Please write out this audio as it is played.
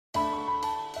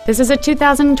This is a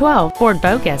 2012 Ford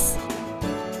Focus.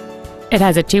 It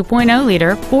has a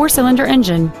 2.0-liter four-cylinder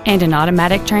engine and an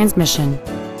automatic transmission.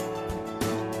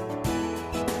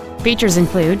 Features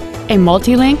include a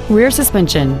multi-link rear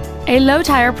suspension, a low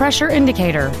tire pressure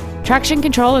indicator, traction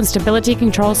control and stability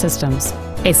control systems,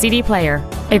 a CD player,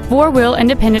 a four-wheel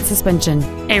independent suspension,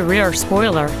 a rear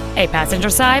spoiler, a passenger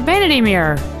side vanity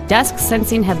mirror, dusk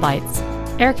sensing headlights,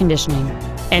 air conditioning,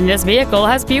 and this vehicle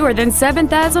has fewer than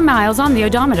 7,000 miles on the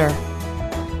odometer.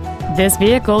 This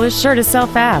vehicle is sure to sell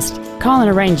fast. Call and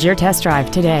arrange your test drive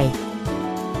today.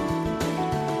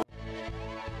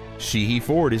 Sheehy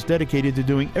Ford is dedicated to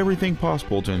doing everything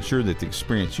possible to ensure that the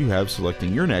experience you have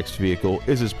selecting your next vehicle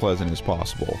is as pleasant as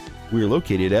possible. We are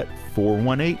located at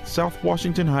 418 South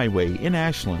Washington Highway in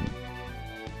Ashland.